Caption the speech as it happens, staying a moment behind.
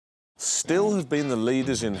STIHL have been the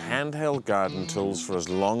leaders in handheld garden tools for as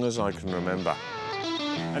long as I can remember.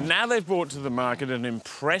 And now they've brought to the market an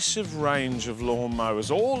impressive range of lawn mowers,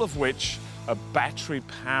 all of which are battery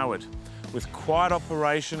powered. With quiet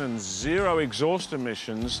operation and zero exhaust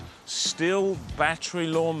emissions, STIHL battery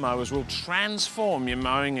lawn mowers will transform your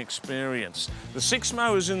mowing experience. The 6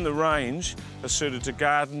 mowers in the range are suited to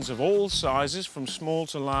gardens of all sizes, from small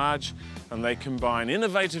to large, and they combine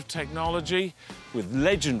innovative technology with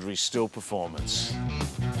legendary STIHL performance.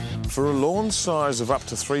 For a lawn size of up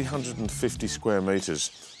to 350 square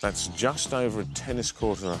metres, that's just over a tennis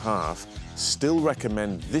court and a half, STIHL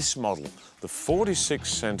recommend this model, the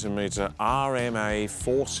 46cm RMA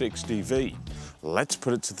 460V. Let's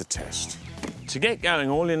put it to the test. To get going,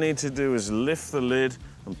 all you need to do is lift the lid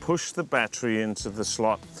and push the battery into the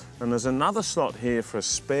slot. And there's another slot here for a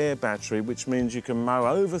spare battery, which means you can mow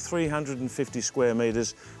over 350 square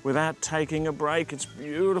metres without taking a break. It's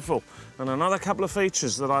beautiful. And another couple of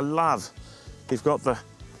features that I love. You've got the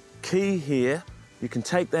key here. You can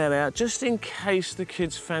take that out just in case the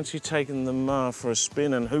kids fancy taking the mower for a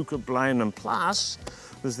spin, and who could blame them? Plus,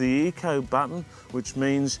 there's the eco button, which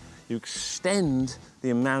means you extend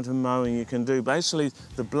the amount of mowing you can do. Basically,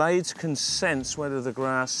 the blades can sense whether the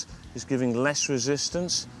grass is giving less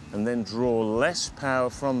resistance and then draw less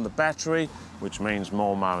power from the battery, which means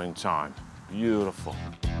more mowing time. Beautiful.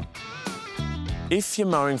 If you're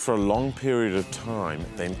mowing for a long period of time,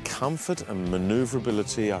 then comfort and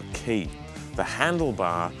manoeuvrability are key. The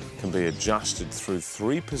handlebar can be adjusted through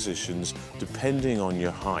 3 positions depending on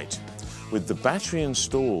your height. With the battery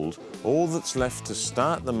installed, all that's left to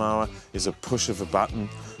start the mower is a push of a button,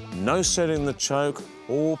 no setting the choke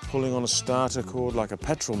or pulling on a starter cord like a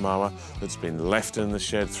petrol mower that's been left in the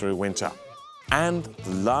shed through winter. And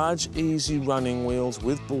the large, easy running wheels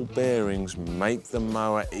with ball bearings make the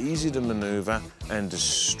mower easy to manoeuvre and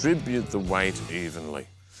distribute the weight evenly.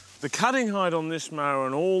 The cutting height on this mower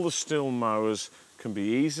and all the STIHL mowers can be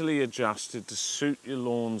easily adjusted to suit your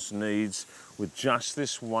lawn's needs with just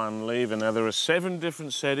this one lever. Now, there are 7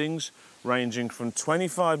 different settings ranging from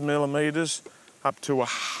 25mm up to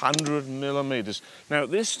 100mm. Now,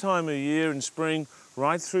 at this time of year in spring,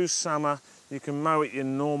 right through summer, you can mow at your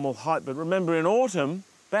normal height. But remember, in autumn,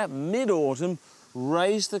 about mid-autumn,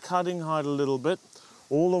 raise the cutting height a little bit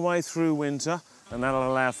all the way through winter, and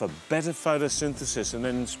that'll allow for better photosynthesis. And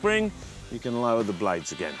then in spring, you can lower the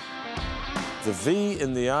blades again. The V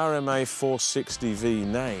in the RMA 460V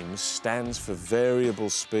name stands for variable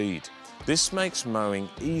speed. This makes mowing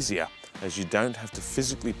easier, as you don't have to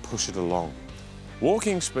physically push it along.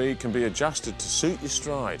 Walking speed can be adjusted to suit your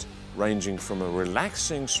stride, ranging from a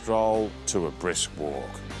relaxing stroll to a brisk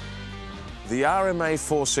walk. The RMA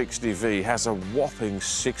 460V has a whopping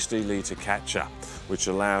 60-litre catcher, which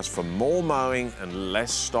allows for more mowing and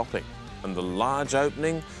less stopping, and the large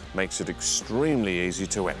opening makes it extremely easy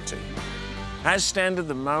to empty. As standard,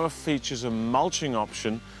 the mower features a mulching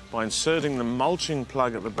option by inserting the mulching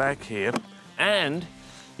plug at the back here, and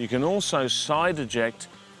you can also side eject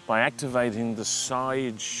by activating the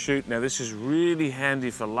side chute. Now, this is really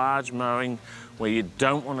handy for large mowing where you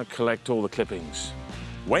don't want to collect all the clippings.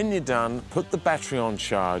 When you're done, put the battery on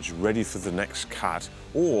charge, ready for the next cut,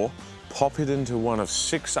 or pop it into one of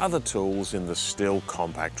 6 other tools in the STIHL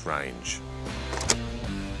compact range.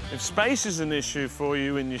 If space is an issue for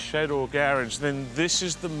you in your shed or garage, then this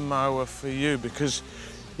is the mower for you, because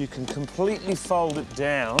you can completely fold it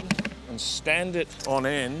down and stand it on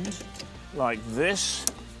end like this,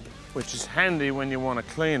 which is handy when you want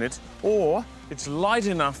to clean it, or it's light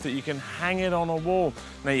enough that you can hang it on a wall.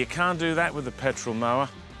 Now, you can't do that with a petrol mower.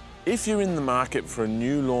 If you're in the market for a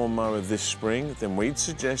new lawnmower this spring, then we'd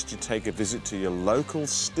suggest you take a visit to your local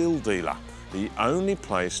STIHL dealer, the only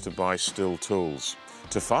place to buy STIHL tools.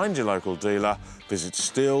 To find your local dealer, visit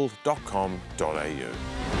stihl.com.au.